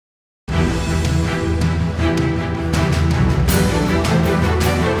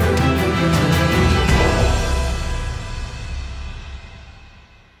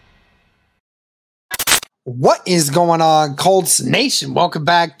What is going on, Colts Nation? Welcome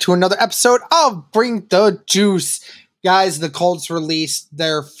back to another episode of Bring the Juice. Guys, the Colts released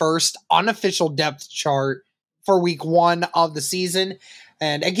their first unofficial depth chart for week 1 of the season.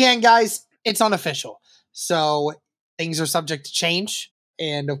 And again, guys, it's unofficial. So things are subject to change.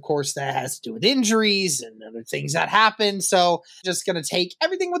 And of course, that has to do with injuries and other things that happen. So just going to take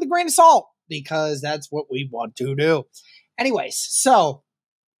everything with a grain of salt because that's what we want to do. Anyways, so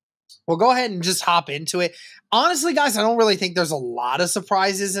we'll go ahead and just hop into it. Honestly, guys, I don't really think there's a lot of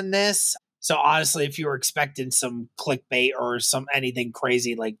surprises in this. So honestly, if you were expecting some clickbait or anything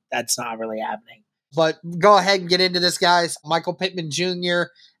crazy, like that's not really happening. But go ahead and get into this, guys. Michael Pittman Jr.,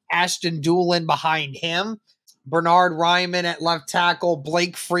 Ashton Doolin behind him, Bernard Ryman at left tackle,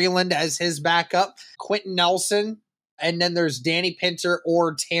 Blake Freeland as his backup, Quentin Nelson, and then there's Danny Pinter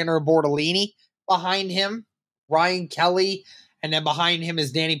or Tanner Bortolini behind him, Ryan Kelly, and then behind him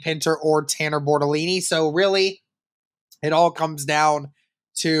is Danny Pinter or Tanner Bortolini. So really, it all comes down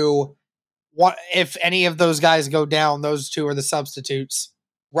to what if any of those guys go down, those two are the substitutes.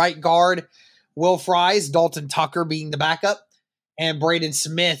 Right guard, Will Fries, Dalton Tucker being the backup, and Braden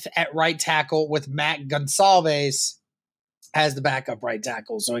Smith at right tackle with Matt Gonsalves as the backup right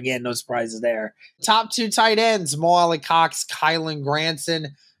tackle. So again, no surprises there. Top 2 tight ends, Mo Ali Cox, Kylan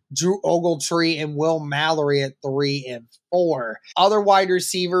Granson, Drew Ogletree, and Will Mallory at 3 and 4. Other wide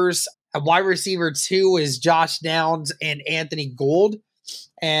receivers, wide receiver 2 is Josh Downs and Anthony Gould.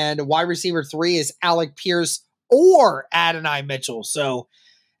 And wide receiver 3 is Alec Pierce or Adonai Mitchell. So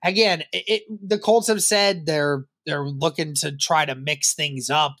again, the Colts have said they're looking to try to mix things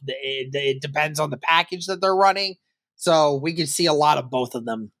up. It depends on the package that they're running. So we can see a lot of both of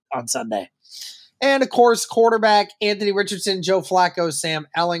them on Sunday. And of course, quarterback, Anthony Richardson, Joe Flacco, Sam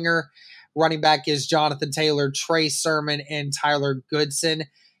Ellinger. Running back is Jonathan Taylor, Trey Sermon, and Tyler Goodson.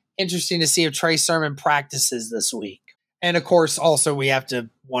 Interesting to see if Trey Sermon practices this week. And of course, also we have to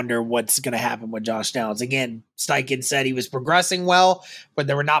wonder what's going to happen with Josh Downs. Again, Steichen said he was progressing well, but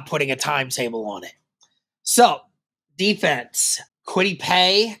they were not putting a timetable on it. So, defense, Kwity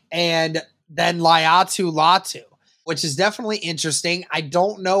Paye, and then Laiatu Latu, which is definitely interesting. I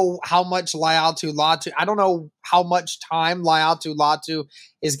don't know how much Laiatu Latu, I don't know how much time Laiatu Latu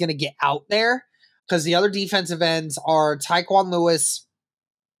is going to get out there because the other defensive ends are Tyquan Lewis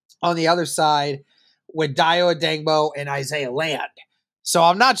on the other side with Dio Adengbo and Isaiah Land. So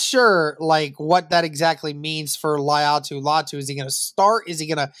I'm not sure like what that exactly means for Laiatu Latu. Is he going to start? Is he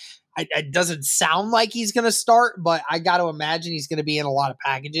going to, it doesn't sound like he's going to start, but I got to imagine he's going to be in a lot of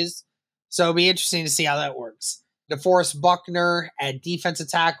packages. So it'll be interesting to see how that works. DeForest Buckner at defensive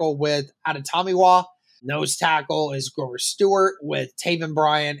tackle with Adetomiwa. Nose tackle is Grover Stewart with Taven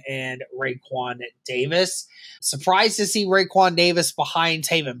Bryan and Raekwon Davis. Surprised to see Raekwon Davis behind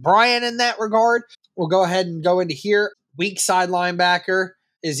Taven Bryan in that regard. We'll go ahead and go into here. Weak side linebacker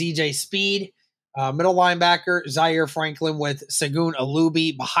is EJ Speed. Middle linebacker, Zaire Franklin with Segun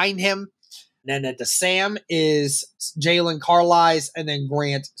Alubi behind him. And then at the Sam is Jalen Carlisle and then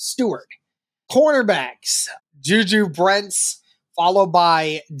Grant Stewart. Cornerbacks, Juju Brents, followed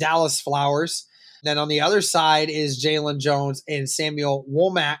by Dallas Flowers. Then on the other side is Jalen Jones and Samuel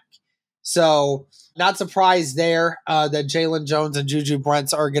Womack. So not surprised there that Jalen Jones and Juju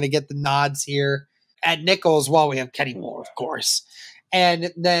Brents are going to get the nods here. At nickel as well, we have Kenny Moore, of course.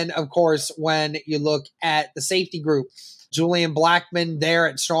 And then, of course, when you look at the safety group, Julian Blackman there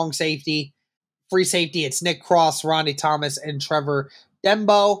at strong safety. Free safety, it's Nick Cross, Ronnie Thomas, and Trevor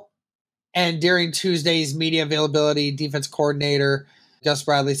Dembo. And during Tuesday's media availability, defense coordinator Gus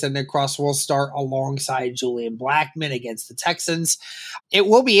Bradley said Nick Cross will start alongside Julian Blackman against the Texans. It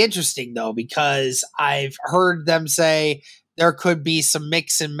will be interesting, though, because I've heard them say there could be some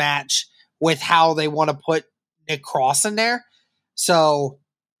mix and match with how they want to put Nick Cross in there. So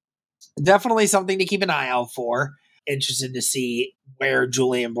definitely something to keep an eye out for. Interested to see where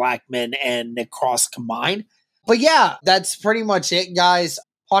Julian Blackman and Nick Cross combine. But yeah, that's pretty much it, guys.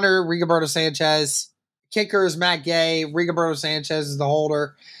 Punter, Rigoberto Sanchez. Kicker is Matt Gay. Rigoberto Sanchez is the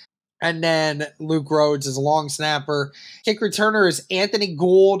holder. And then Luke Rhodes is a long snapper. Kick returner is Anthony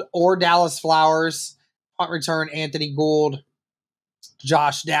Gould or Dallas Flowers. Punt return, Anthony Gould,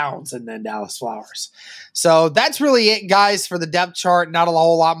 Josh Downs, and then Dallas Flowers. So that's really it, guys, for the depth chart. Not a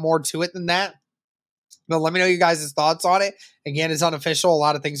whole lot more to it than that. But let me know you guys' thoughts on it. Again, it's unofficial. A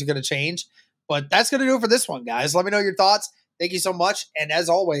lot of things are going to change. But that's going to do it for this one, guys. Let me know your thoughts. Thank you so much. And as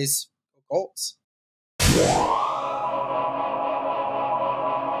always, go Colts.